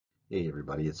Hey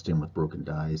everybody, it's Tim with Broken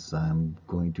Dice. I'm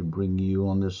going to bring you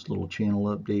on this little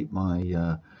channel update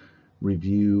my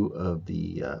review of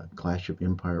the Clash of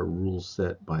Empire rule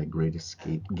set by Great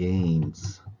Escape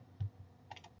Games.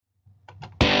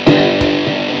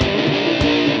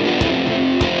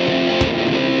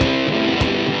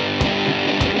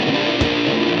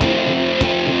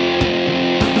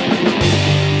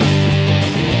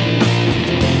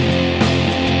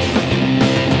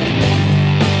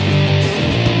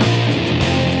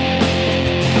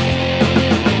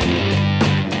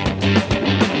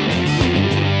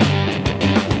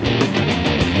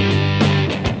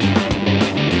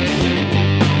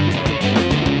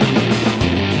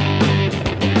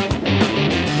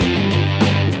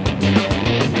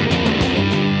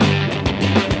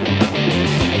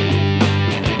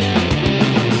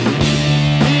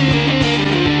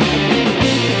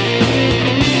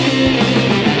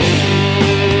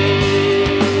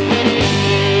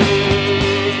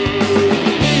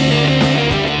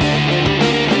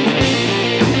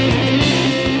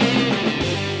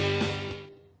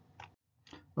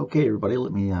 Okay everybody,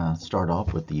 let me start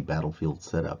off with the battlefield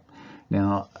setup.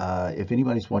 Now, if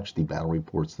anybody's watched the battle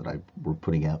reports that we're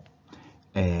putting up,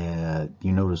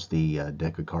 you notice the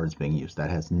deck of cards being used. That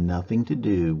has nothing to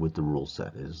do with the rule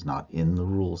set. It is not in the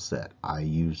rule set. I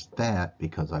used that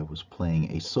because I was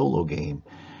playing a solo game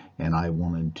and I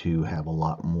wanted to have a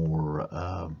lot more,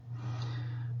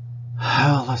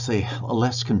 let's say,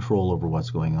 less control over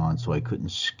what's going on, so I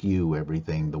couldn't skew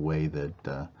everything the way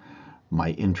that my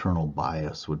internal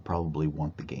bias would probably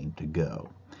want the game to go.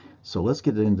 So let's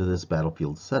get into this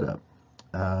battlefield setup.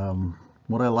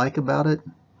 What I like about it,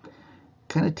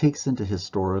 kind of takes into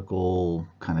historical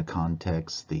kind of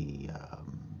context the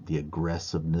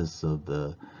aggressiveness of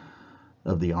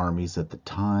the armies at the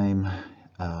time.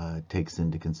 Takes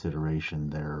into consideration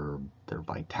their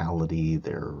vitality,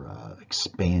 their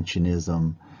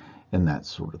expansionism, and that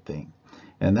sort of thing.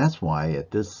 And that's why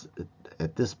at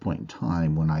this point in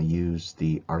time, when I used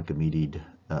the Archimedes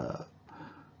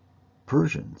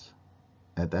Persians,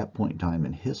 at that point in time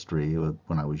in history,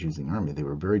 when I was using army, they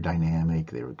were very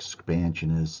dynamic, they were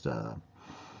expansionist,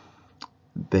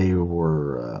 they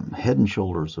were head and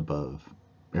shoulders above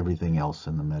everything else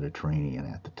in the Mediterranean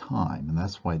at the time, and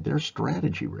that's why their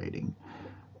strategy rating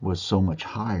was so much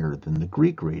higher than the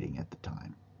Greek rating at the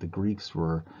time. The Greeks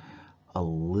were a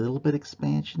little bit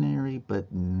expansionary,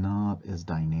 but not as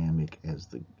dynamic as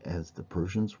the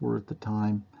Persians were at the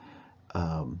time.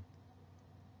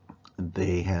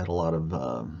 They had a lot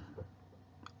of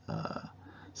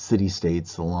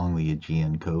city-states along the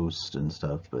Aegean coast and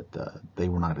stuff, but they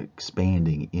were not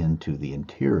expanding into the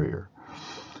interior.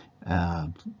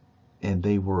 And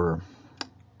they were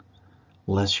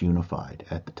less unified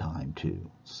at the time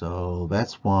too. So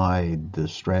that's why the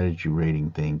strategy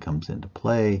rating thing comes into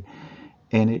play,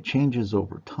 and it changes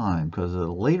over time, because at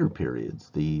the later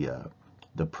periods the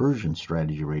Persian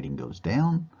strategy rating goes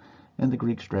down and the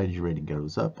Greek strategy rating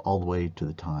goes up, all the way to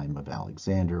the time of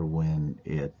Alexander, when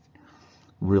it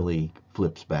really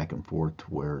flips back and forth to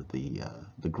where the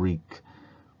Greek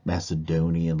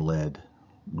Macedonian-led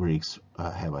Greeks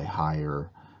have a higher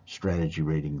strategy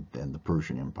rating than the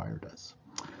Persian Empire does.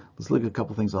 Let's look at a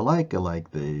couple things I like. I like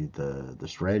the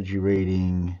strategy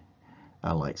rating.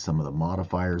 I like some of the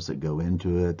modifiers that go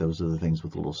into it. Those are the things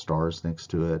with little stars next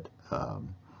to it.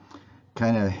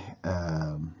 Kind of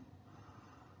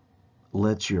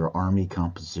lets your army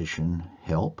composition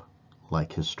help.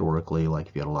 Like historically, like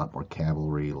if you had a lot more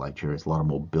cavalry, like there's a lot of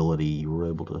mobility, you were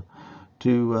able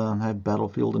to have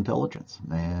battlefield intelligence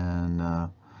and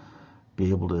be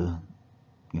able to,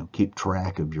 keep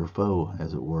track of your foe,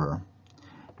 as it were.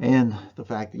 And the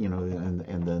fact that,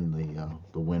 and then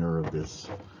the winner of this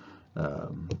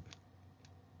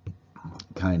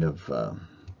kind of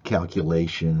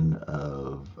calculation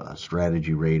of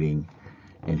strategy rating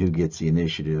and who gets the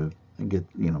initiative, and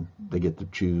they get to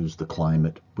choose the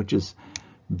climate, which is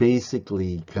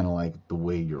basically kind of like the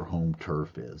way your home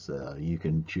turf is. You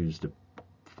can choose to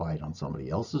fight on somebody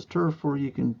else's turf, or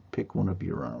you can pick one of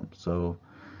your own. So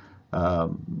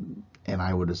and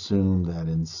I would assume that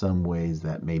in some ways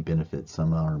that may benefit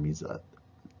some armies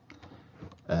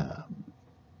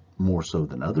more so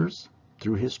than others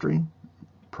through history.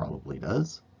 Probably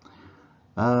does.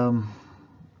 In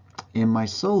my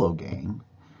solo game,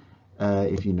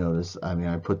 if you notice,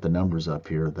 I put the numbers up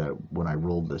here that when I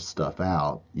rolled this stuff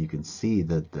out, you can see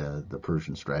that the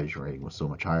Persian strategy rating was so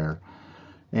much higher.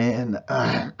 And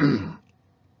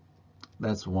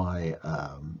that's why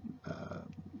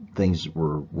things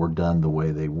were done the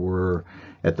way they were.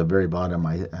 At the very bottom,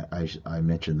 I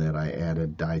mentioned that I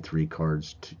added die 3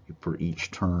 cards for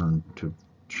each turn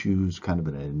choose kind of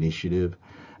an initiative.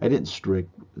 I didn't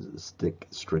stick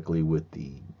strictly with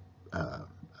the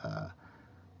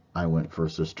I went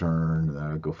first this turn, then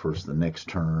I go first the next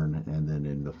turn, and then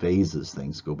in the phases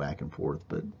things go back and forth.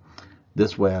 But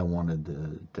this way I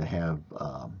wanted to have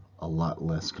a lot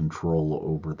less control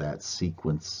over that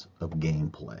sequence of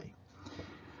gameplay.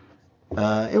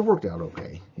 It worked out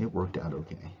okay. It worked out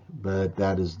okay. But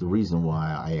that is the reason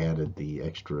why I added the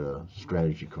extra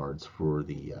strategy cards for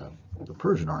the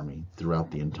Persian army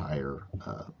throughout the entire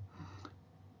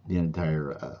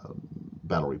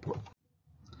battle report.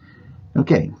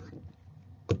 Okay,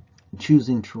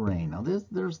 choosing terrain. Now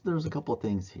there's a couple of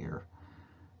things here.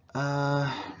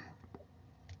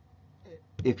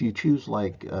 If you choose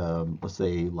like let's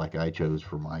say like I chose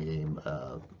for my game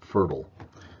fertile,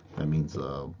 that means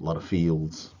a lot of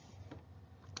fields.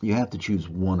 You have to choose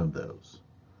one of those.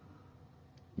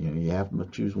 You know, you have to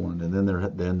choose one, and then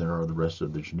there are the rest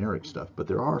of the generic stuff. But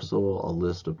there are also a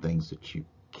list of things that you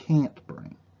can't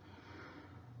bring.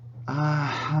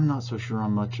 I'm not so sure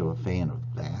I'm much of a fan of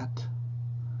that,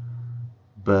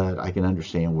 but I can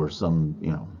understand where some,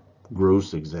 you know,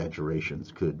 gross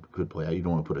exaggerations could play out. You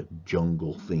don't want to put a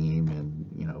jungle theme in,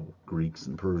 you know, Greeks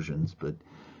and Persians, but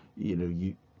you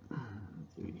know,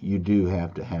 you do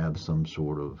have to have some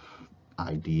sort of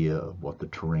idea of what the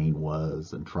terrain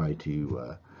was and try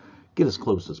to get as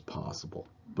close as possible.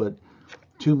 But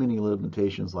too many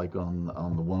limitations, like on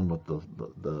the one with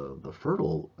the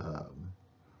fertile,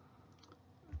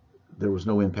 there was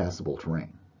no impassable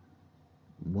terrain.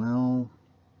 Well,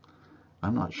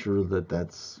 I'm not sure that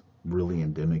that's really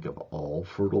endemic of all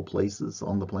fertile places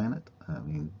on the planet. I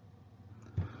mean,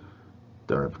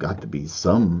 there have got to be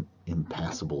some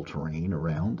impassable terrain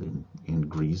around in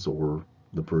Greece or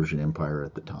the Persian Empire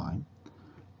at the time.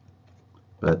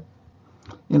 But,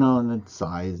 you know, and the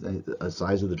size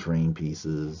of the terrain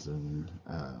pieces, and,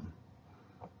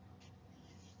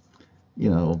 you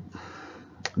know,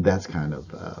 that's kind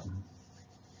of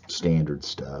standard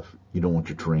stuff. You don't want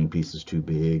your terrain pieces too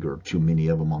big or too many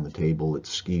of them on the table. It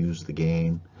skews the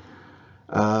game.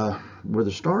 Where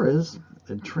the star is,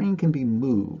 the terrain can be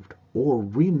moved or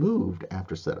removed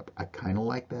after setup. I kind of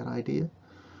like that idea.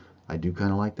 I do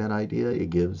kind of like that idea. It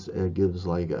gives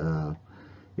like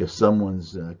if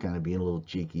someone's kind of being a little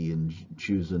cheeky and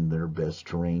choosing their best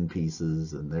terrain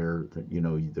pieces, and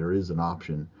there is an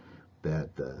option that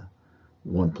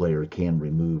one player can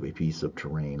remove a piece of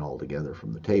terrain altogether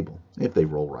from the table if they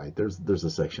roll right. There's a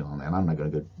section on that. I'm not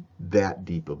going to go that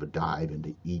deep of a dive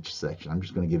into each section. I'm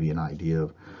just going to give you an idea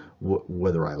of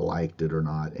whether I liked it or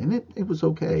not, and it was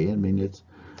okay. I mean,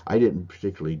 I didn't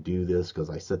particularly do this because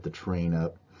I set the terrain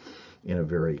up in a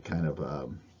very kind of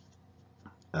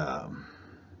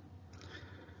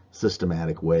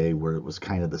systematic way where it was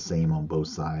kind of the same on both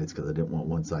sides, because I didn't want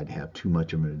one side to have too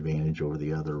much of an advantage over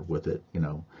the other with it. You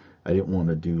know, I didn't want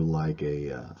to do like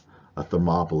a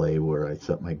Thermopylae where I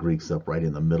set my Greeks up right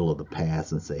in the middle of the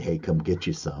pass and say, hey, come get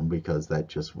you some, because that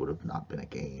just would have not been a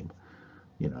game.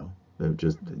 You know,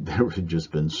 there would have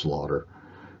just been slaughter.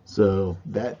 So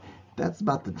that's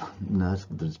about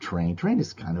the terrain. Terrain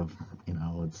is kind of, you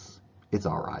know, it's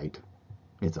all right.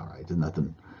 It's all right. There's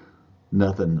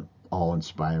nothing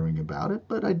awe-inspiring about it,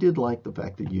 but I did like the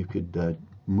fact that you could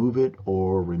move it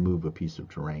or remove a piece of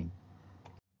terrain.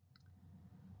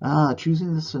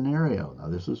 Choosing the scenario. Now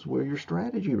this is where your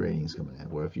strategy ratings come in.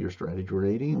 Where if your strategy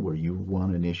rating where you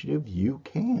want initiative, you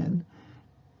can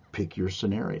pick your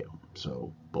scenario.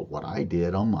 So, but what I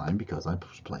did on mine, because I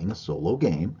was playing a solo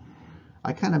game,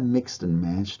 I kind of mixed and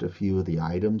matched a few of the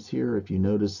items here. If you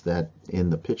notice that in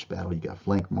the pitched battle, you got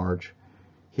flank march,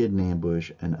 hidden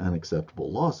ambush, and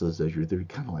unacceptable losses as your three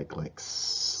kind of like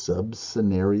sub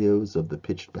scenarios of the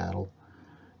pitched battle,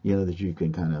 you know, that you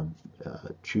can kind of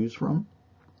choose from.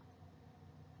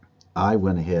 I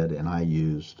went ahead and I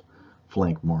used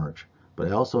flank march, but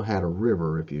I also had a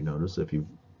river. If you notice, if you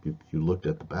looked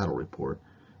at the battle report,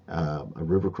 a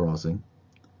river crossing,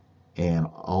 and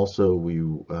also we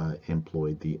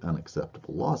employed the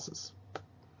unacceptable losses.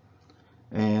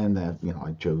 And that, you know,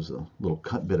 I chose a little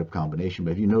bit of combination.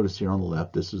 But if you notice here on the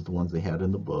left, this is the ones they had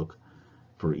in the book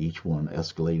for each one: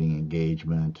 escalating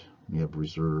engagement. You have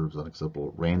reserves,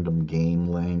 unacceptable, random game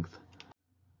length,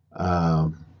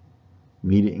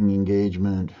 meeting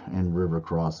engagement, and river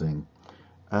crossing.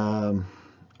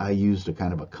 I used a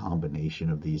kind of a combination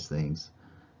of these things.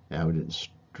 I didn't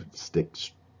stick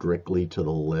strictly to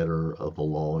the letter of the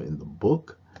law in the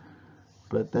book,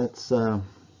 but that's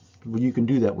you can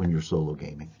do that when you're solo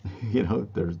gaming. You know,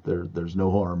 there's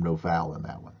no harm, no foul in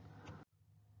that one.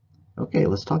 Okay,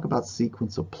 let's talk about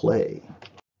sequence of play.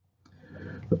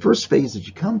 The first phase that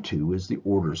you come to is the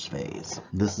orders phase.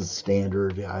 This is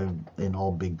standard in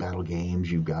all big battle games.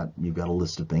 You've got a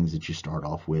list of things that you start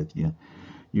off with.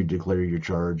 You declare your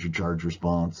charge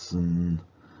response, and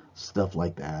stuff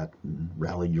like that, and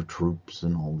rally your troops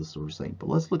and all this sort of thing. But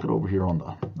let's look at over here on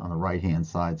the right hand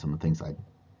side some of the things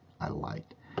I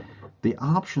liked. The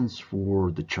options for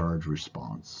the charge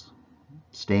response: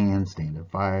 stand and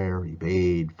fire,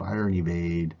 evade, fire and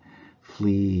evade,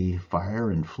 flee,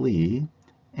 fire and flee,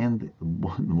 and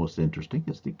one of the most interesting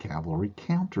is the cavalry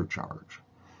countercharge.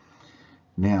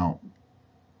 Now,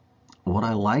 what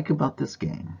I like about this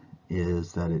game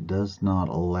is that it does not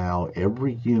allow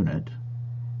every unit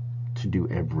to do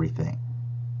everything.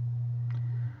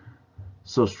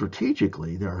 So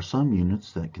strategically, there are some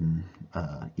units that can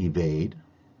evade,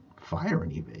 fire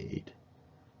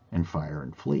and fire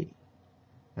and flee.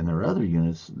 And there are other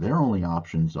units, their only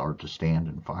options are to stand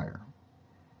and fire.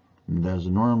 And that's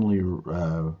normally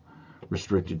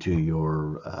restricted to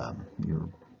your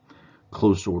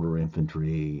close order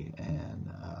infantry and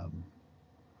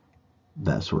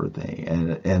that sort of thing.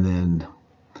 And then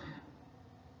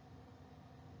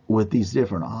with these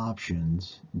different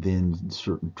options, then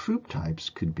certain troop types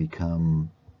could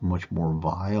become much more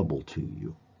viable to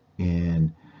you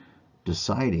in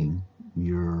deciding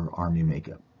your army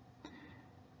makeup.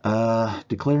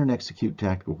 Declare and execute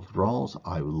tactical withdrawals.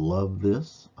 I love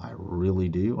this. I really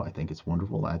do. I think it's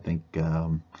wonderful. I think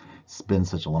it's been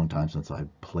such a long time since I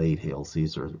played Hail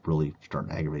Caesar. It's really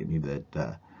starting to aggravate me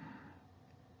that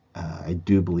I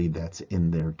do believe that's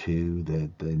in there too, that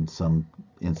in some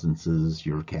instances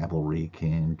your cavalry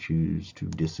can choose to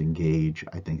disengage.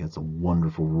 I think that's a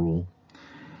wonderful rule.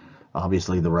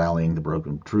 Obviously, the rallying the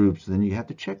broken troops, then you have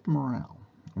to check the morale.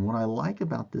 And what I like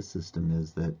about this system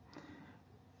is that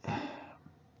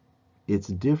it's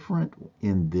different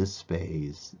in this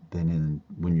phase than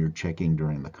when you're checking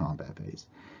during the combat phase.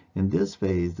 In this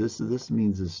phase, this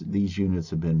means these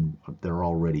units they're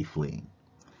already fleeing.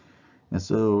 And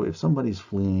so if somebody's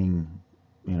fleeing,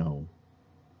 a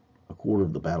quarter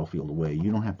of the battlefield away,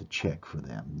 you don't have to check for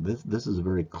them. This is a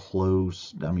very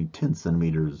close, 10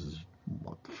 centimeters is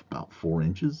about 4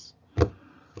 inches,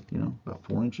 about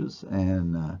 4 inches.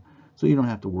 And so you don't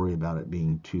have to worry about it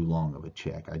being too long of a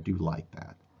check. I do like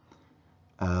that.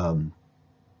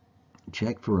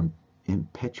 Check for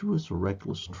impetuous or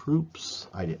reckless troops.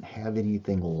 I didn't have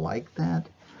anything like that.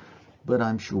 But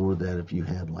I'm sure that if you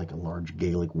had like a large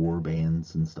Gaelic war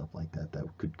bands and stuff like that,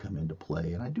 that could come into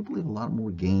play. And I do believe a lot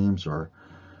more games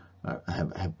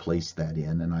have placed that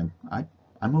in, and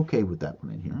I'm okay with that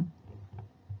one in here.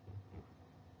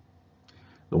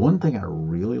 The one thing I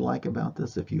really like about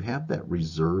this, if you have that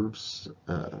reserves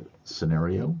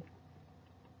scenario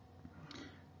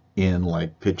in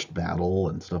like pitched battle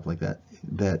and stuff like that,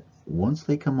 that once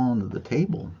they come onto the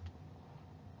table,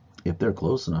 if they're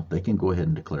close enough, they can go ahead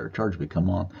and declare a charge. They come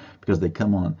on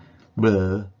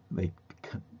the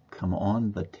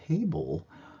table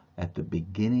at the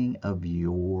beginning of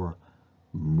your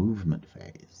movement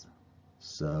phase.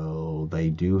 So they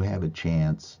do have a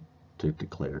chance to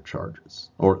declare charges,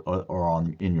 or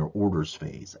in your orders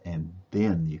phase, and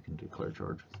then you can declare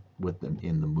charges with them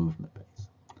in the movement phase.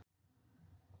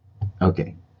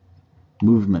 Okay,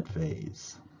 movement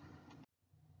phase.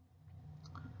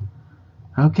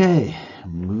 Okay,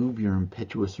 move your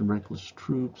impetuous and reckless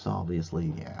troops.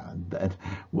 Obviously, yeah.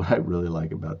 What I really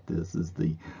like about this is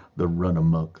the run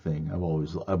amok thing. I've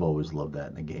always loved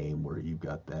that in a game where you've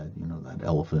got that that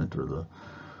elephant or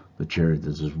the chariot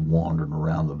that's just wandering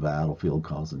around the battlefield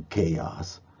causing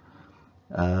chaos.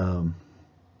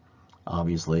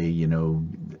 Obviously,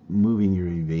 moving your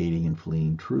evading and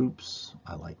fleeing troops.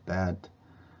 I like that.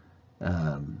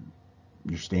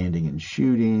 You're standing and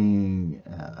shooting,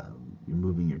 you're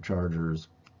moving your chargers,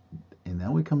 and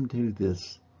now we come to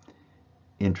this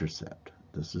intercept.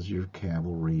 This is your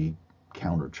cavalry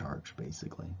countercharge,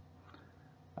 basically.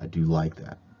 I do like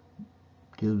that.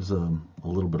 Gives a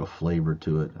little bit of flavor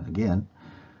to it. Again,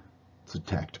 it's a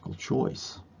tactical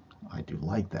choice. I do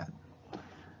like that.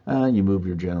 You move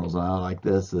your generals out like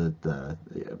this. That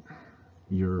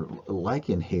you're like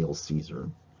in Hail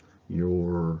Caesar.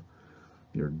 Your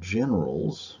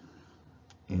generals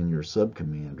and your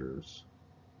sub-commanders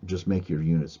just make your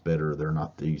units better. They're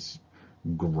not these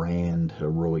grand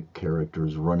heroic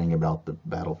characters running about the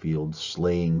battlefield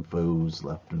slaying foes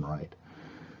left and right.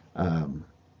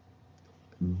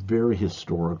 Very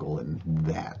historical in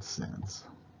that sense.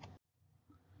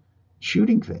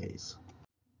 Shooting phase.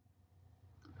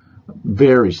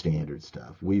 Very standard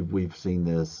stuff. We've seen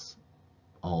this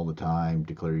all the time.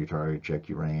 Declare your target, check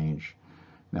your range.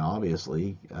 Now,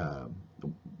 obviously,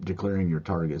 declaring your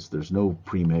targets, there's no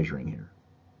pre-measuring here.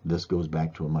 This goes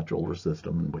back to a much older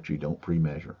system in which you don't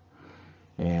pre-measure.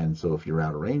 And so if you're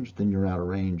out of range, then you're out of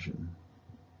range, and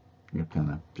you're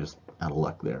kind of just out of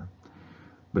luck there.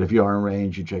 But if you are in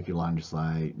range, you check your line of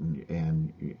sight,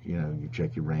 and you know, you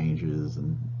check your ranges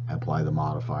and apply the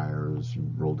modifiers, you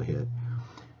roll to hit.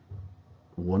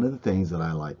 One of the things that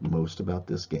I like most about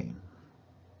this game,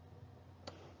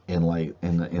 and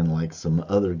like some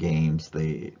other games,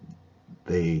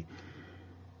 they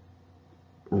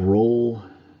roll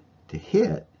to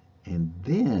hit, and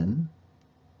then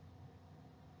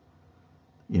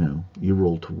you know, you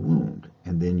roll to wound,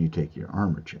 and then you take your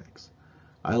armor checks.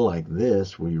 I like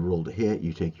this, where you roll to hit,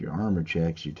 you take your armor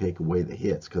checks, you take away the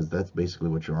hits, because that's basically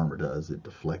what your armor does. It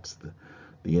deflects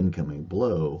the incoming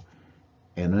blow,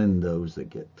 and then those that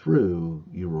get through,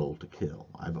 you roll to kill.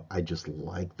 I just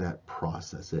like that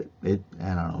process. I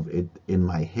don't know, in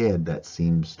my head, that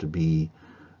seems to be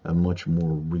a much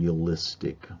more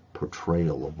realistic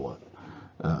portrayal of what,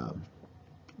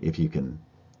 if you can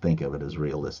think of it as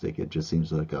realistic, it just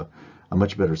seems like a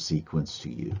much better sequence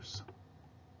to use.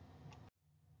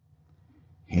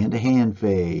 Hand-to-hand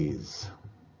phase.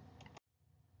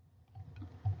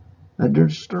 A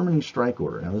determining strike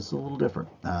order. Now this is a little different.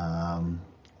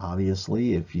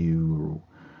 Obviously, if you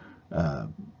are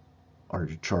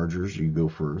chargers, you go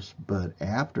first. But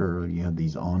after you have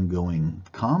these ongoing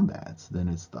combats, then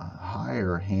it's the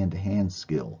higher hand-to-hand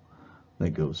skill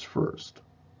that goes first.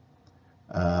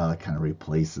 It kind of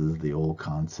replaces the old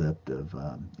concept of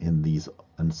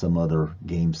in some other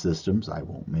game systems. I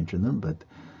won't mention them, but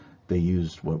they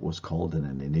used what was called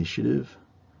an initiative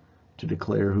to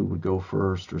declare who would go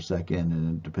first or second,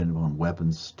 and depending on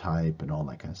weapons type and all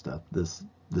that kind of stuff. This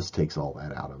takes all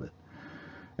that out of it.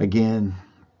 Again,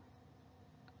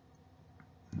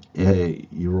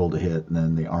 you roll to hit, and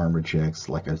then the armor checks,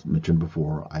 like I mentioned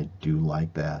before, I do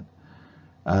like that.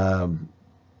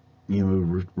 You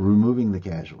know, removing the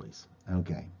casualties.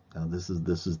 Okay, now this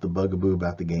is the bugaboo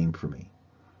about the game for me.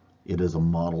 It is a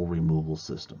model removal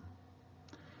system,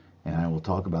 and I will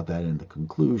talk about that in the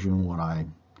conclusion.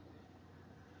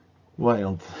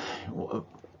 What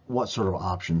sort of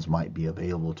options might be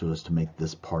available to us to make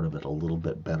this part of it a little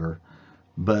bit better.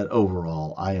 But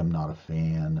overall, I am not a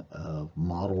fan of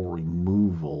model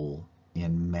removal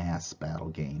in mass battle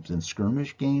games. In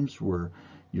skirmish games where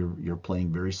you're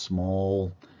playing very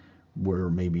small, where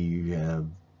maybe you have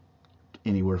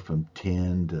anywhere from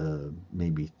 10 to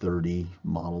maybe 30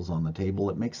 models on the table,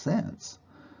 it makes sense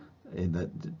to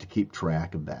keep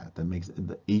track of that.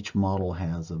 Each model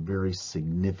has a very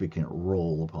significant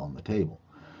role upon the table.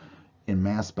 In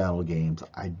mass battle games,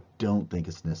 I don't think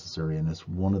it's necessary, and it's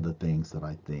one of the things that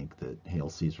I think that Hail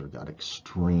Caesar got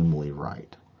extremely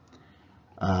right.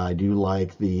 I do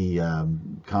like the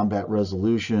combat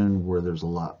resolution, where there's a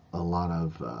lot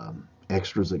of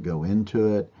extras that go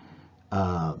into it.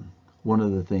 One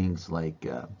of the things, like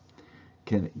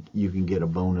you can get a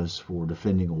bonus for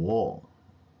defending a wall,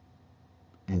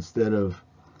 instead of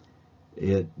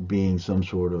it being some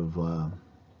sort of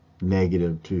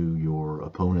negative to your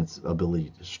opponent's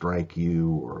ability to strike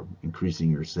you or increasing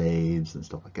your saves and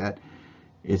stuff like that.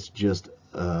 It's just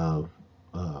a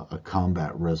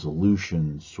combat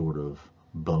resolution sort of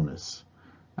bonus.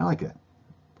 I like that.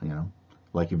 You know,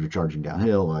 like if you're charging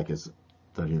downhill, like it's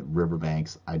the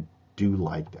riverbanks, I do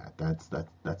like that.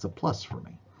 That's a plus for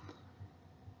me.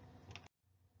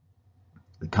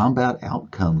 The combat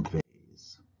outcome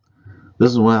phase.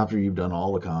 This is when after you've done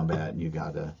all the combat and you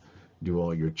got to do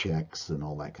all your checks and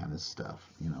all that kind of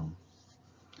stuff, you know.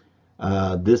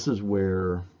 This is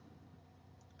where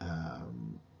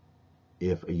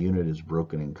if a unit is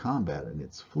broken in combat and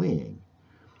it's fleeing,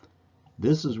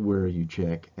 this is where you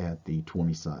check at the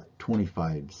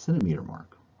 25 centimeter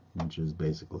mark, which is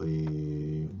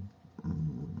basically,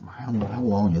 how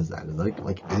long is that? Is that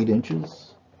like 8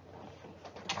 inches?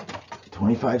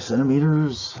 25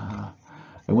 centimeters?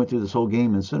 I went through this whole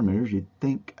game in centimeters. You'd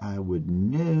think I would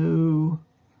know.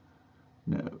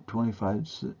 No, 25,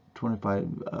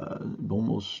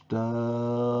 almost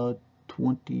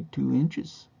 22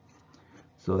 inches.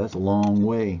 So that's a long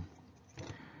way.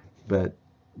 But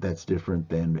that's different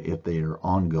than if they are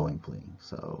ongoing fleeing.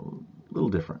 So a little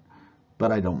different.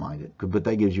 But I don't mind it. But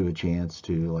that gives you a chance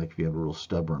to, like if you have a real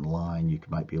stubborn line, you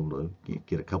might be able to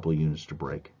get a couple of units to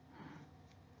break.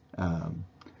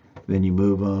 Then you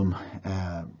move them.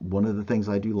 One of the things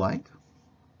I do like,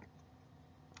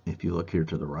 if you look here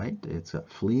to the right, it's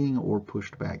fleeing or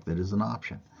pushed back. That is an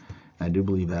option. I do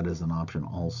believe that is an option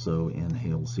also in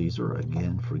Hail Caesar.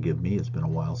 Again, forgive me, it's been a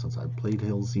while since I played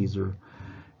Hail Caesar,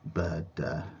 but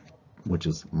which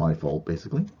is my fault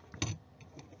basically.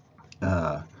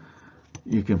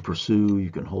 You can pursue,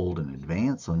 you can hold and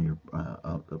advance on your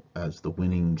as the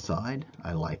winning side.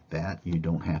 I like that. You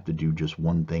don't have to do just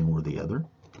one thing or the other.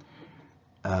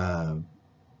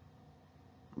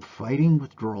 Fighting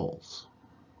withdrawals.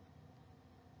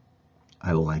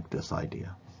 I like this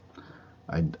idea.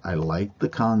 I like the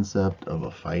concept of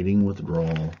a fighting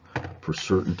withdrawal for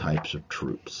certain types of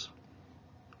troops.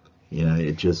 You know,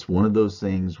 it's just one of those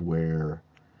things where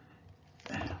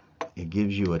it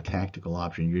gives you a tactical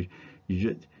option.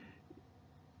 You're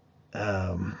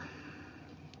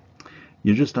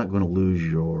just not going to lose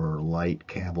your light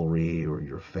cavalry or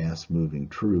your fast-moving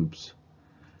troops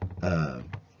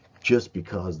just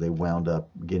because they wound up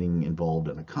getting involved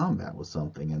in a combat with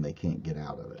something and they can't get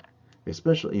out of it.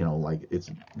 Especially, you know, like it's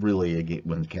really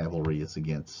when cavalry is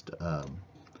against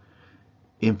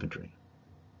infantry.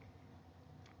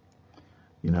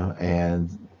 You know,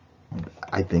 and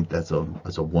I think that's a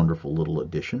wonderful little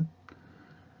addition.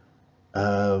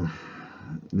 Then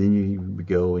you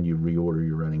go and you reorder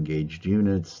your unengaged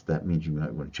units. That means you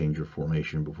might want to change your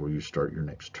formation before you start your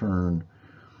next turn.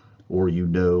 Or, you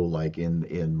know, like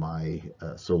in my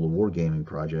solo wargaming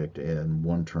project, in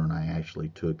one turn I actually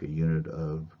took a unit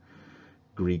of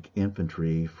Greek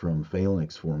infantry from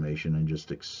phalanx formation and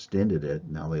just extended it.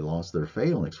 Now they lost their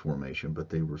phalanx formation, but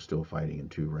they were still fighting in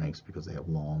two ranks because they have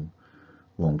long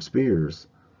spears.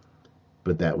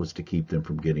 But that was to keep them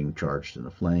from getting charged in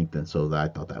the flank. And so I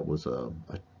thought that was a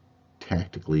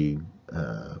tactically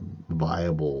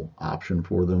viable option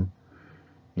for them.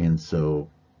 And so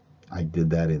I did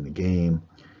that in the game.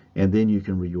 And then you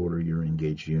can reorder your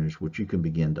engaged units, which you can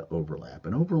begin to overlap.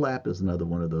 And overlap is another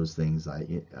one of those things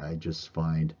I just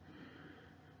find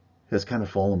has kind of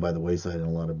fallen by the wayside in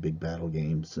a lot of big battle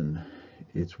games. And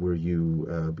it's where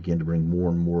you begin to bring more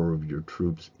and more of your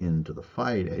troops into the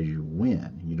fight as you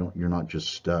win. You're not just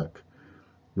stuck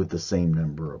with the same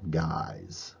number of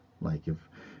guys. Like if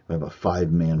I have a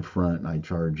 5-man front and I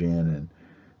charge in and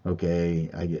okay,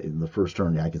 I get in the first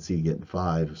turn I can see getting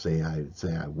 5. Say I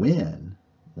win,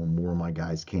 well, more of my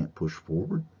guys can't push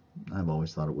forward. I've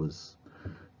always thought it was,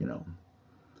 you know,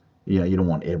 you don't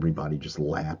want everybody just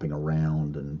lapping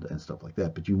around and stuff like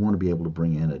that, but you want to be able to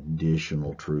bring in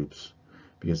additional troops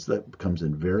because that comes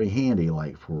in very handy,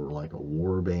 like for like a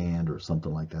war band or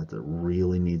something like that that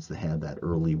really needs to have that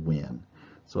early win.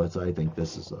 So I think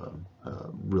this is a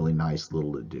really nice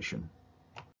little addition.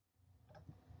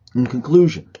 In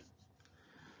conclusion,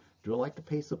 do I like the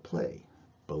pace of play?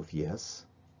 Both yes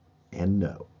and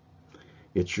no.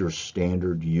 It's your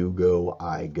standard you go,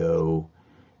 I go,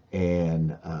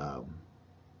 and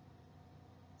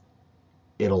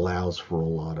it allows for a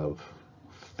lot of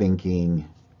thinking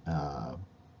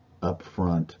up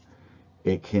front.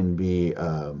 It can be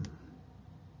a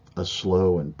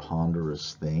slow and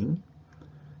ponderous thing,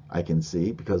 I can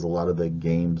see, because a lot of the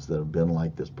games that have been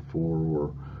like this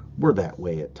before were that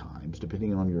way at times,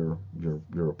 depending on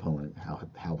your opponent,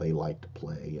 how they like to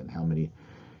play and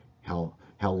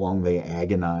how long they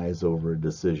agonize over a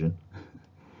decision.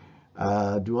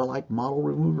 Do I like model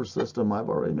remover system? I've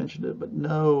already mentioned it, but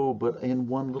no. But in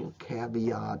one little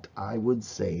caveat, I would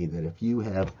say that if you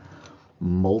have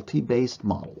multi-based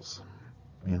models,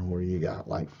 and where you got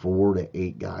like 4 to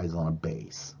 8 guys on a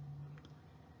base,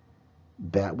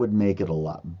 that would make it a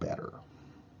lot better.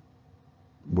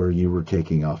 Where you were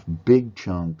taking off big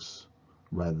chunks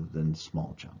rather than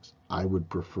small chunks. I would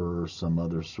prefer some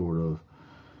other sort of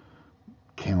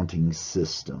counting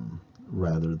system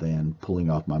rather than pulling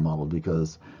off my model,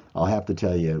 because I'll have to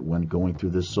tell you, when going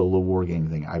through this solo wargaming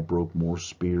thing, I broke more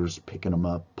spears picking them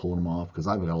up, pulling them off, because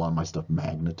I've got a lot of my stuff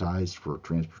magnetized for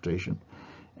transportation,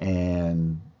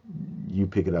 and you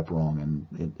pick it up wrong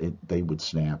and they would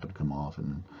snap and come off,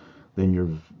 and then you're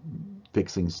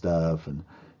fixing stuff. And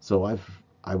so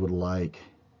I would like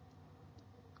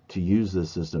to use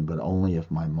this system, but only if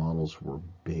my models were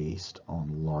based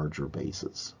on larger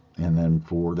bases. And then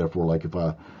therefore, like if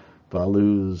I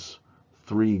lose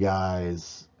 3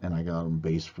 guys and I got them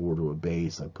base 4 to a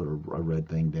base, I put a red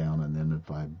thing down, and then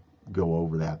if I go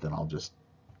over that, then I'll just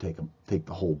take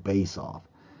the whole base off.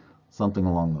 Something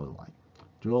along those lines.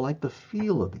 Do I like the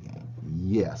feel of the game?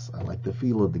 Yes, I like the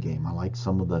feel of the game. I like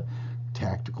some of the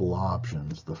tactical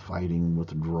options, the fighting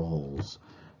withdrawals,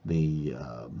 the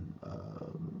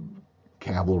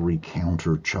cavalry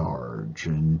counter charge,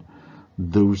 and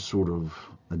those sort of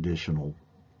additional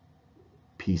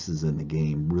pieces in the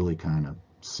game really kind of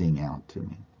sing out to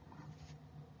me.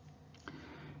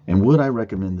 And would I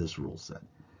recommend this rule set?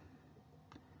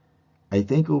 I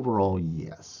think overall,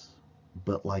 yes.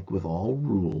 But like with all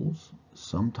rules,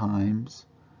 sometimes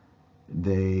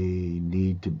they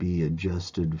need to be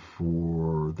adjusted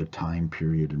for the time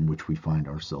period in which we find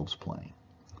ourselves playing.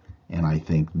 And I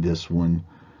think this one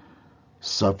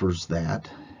suffers that.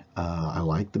 I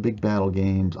like the big battle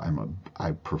games.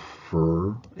 I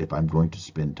prefer, if I'm going to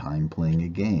spend time playing a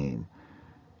game,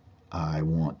 I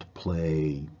want to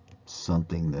play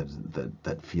something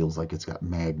that feels like it's got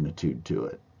magnitude to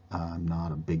it. I'm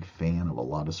not a big fan of a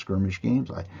lot of skirmish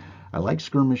games. I like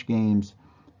skirmish games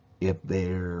if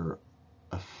their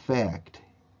effect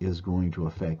is going to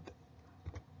affect,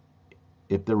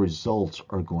 if the results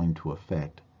are going to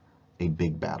affect a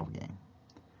big battle game,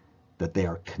 that they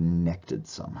are connected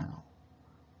somehow.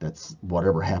 That's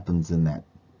whatever happens in that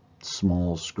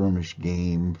small skirmish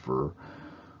game for,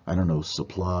 I don't know,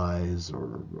 supplies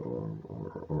or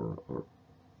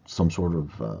some sort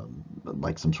of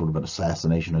like some sort of an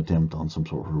assassination attempt on some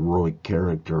sort of heroic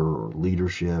character or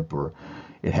leadership, or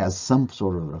it has some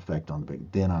sort of an effect on the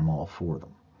big, then I'm all for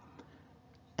them.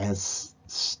 As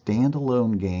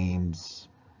standalone games,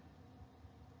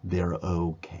 they're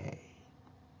okay.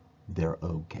 They're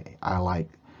okay. I like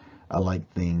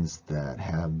things that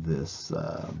have this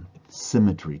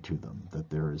symmetry to them, that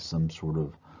there is some sort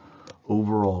of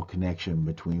overall connection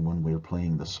between when we're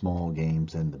playing the small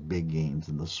games and the big games,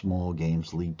 and the small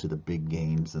games lead to the big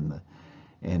games, and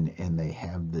they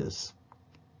have this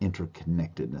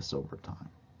interconnectedness over time.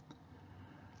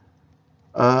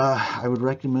 I would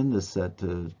recommend this set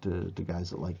to guys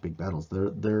that like big battles.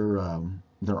 They're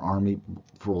army,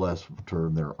 for less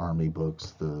term, they're army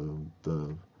books.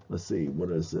 The let's see, what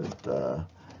is it?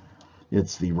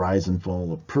 It's the Rise and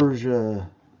Fall of Persia.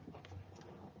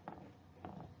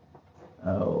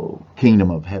 Oh,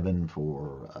 Kingdom of Heaven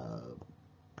for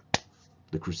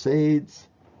the Crusades,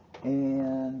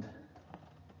 and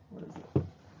what is it?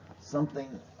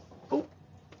 Something. Oh,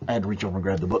 I had to reach over and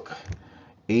grab the book.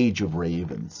 Age of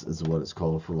Ravens is what it's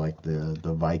called, for like the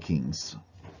Vikings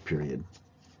period,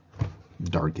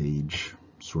 Dark Age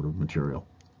sort of material.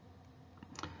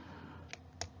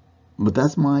 But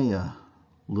that's my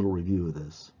little review of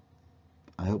this.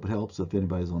 I hope it helps if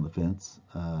anybody's on the fence.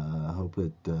 I hope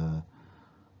it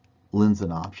lends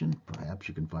an option. Perhaps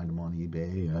you can find them on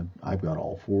eBay. I've got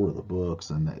all 4 of the books,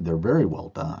 and they're very well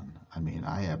done. I mean,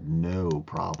 I have no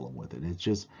problem with it. It's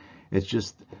just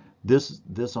this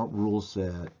rule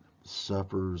set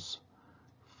suffers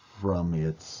from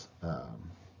its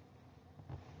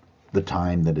the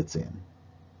time that it's in,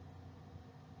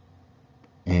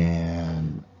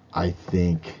 and I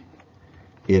think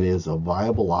it is a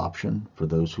viable option for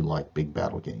those who like big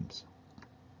battle games.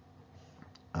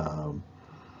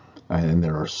 And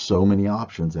there are so many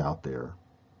options out there.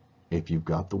 If you've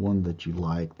got the one that you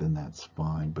like, then that's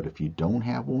fine. But if you don't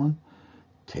have one,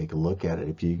 take a look at it.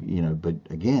 If you know, but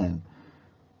again,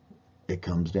 it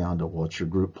comes down to what's your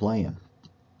group playing.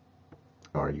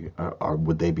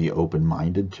 Would they be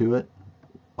open-minded to it?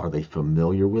 Are they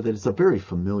familiar with it? It's a very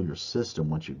familiar system.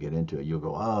 Once you get into it, you'll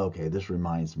go, oh, okay, this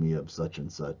reminds me of such and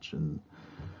such. And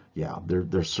yeah,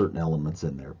 there's certain elements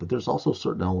in there, but there's also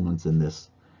certain elements in this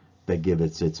that give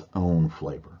it its own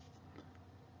flavor.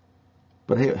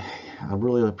 But hey, I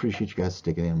really appreciate you guys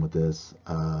sticking in with this.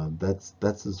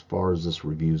 That's as far as this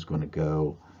review is going to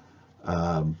go.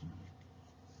 I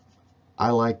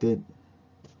liked it.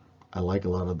 I like a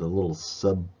lot of the little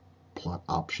subplot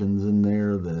options in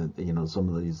there. Some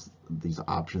of these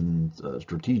options,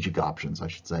 strategic options, I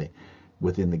should say,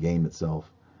 within the game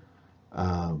itself.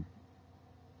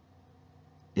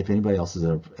 If anybody else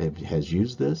has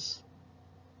used this,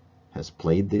 has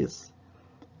played this,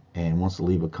 and wants to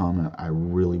leave a comment, I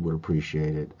really would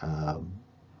appreciate it.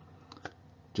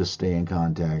 Just stay in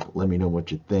contact. Let me know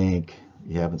what you think.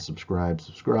 If you haven't subscribed,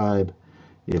 subscribe.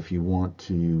 If you want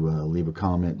to leave a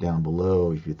comment down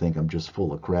below, if you think I'm just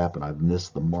full of crap and I've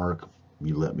missed the mark,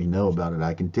 you let me know about it.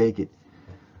 I can take it.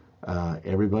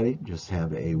 Everybody, just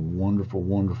have a wonderful,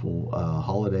 wonderful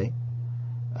holiday.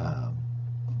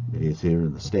 It is here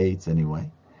in the States anyway.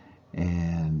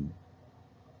 And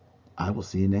I will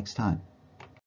see you next time.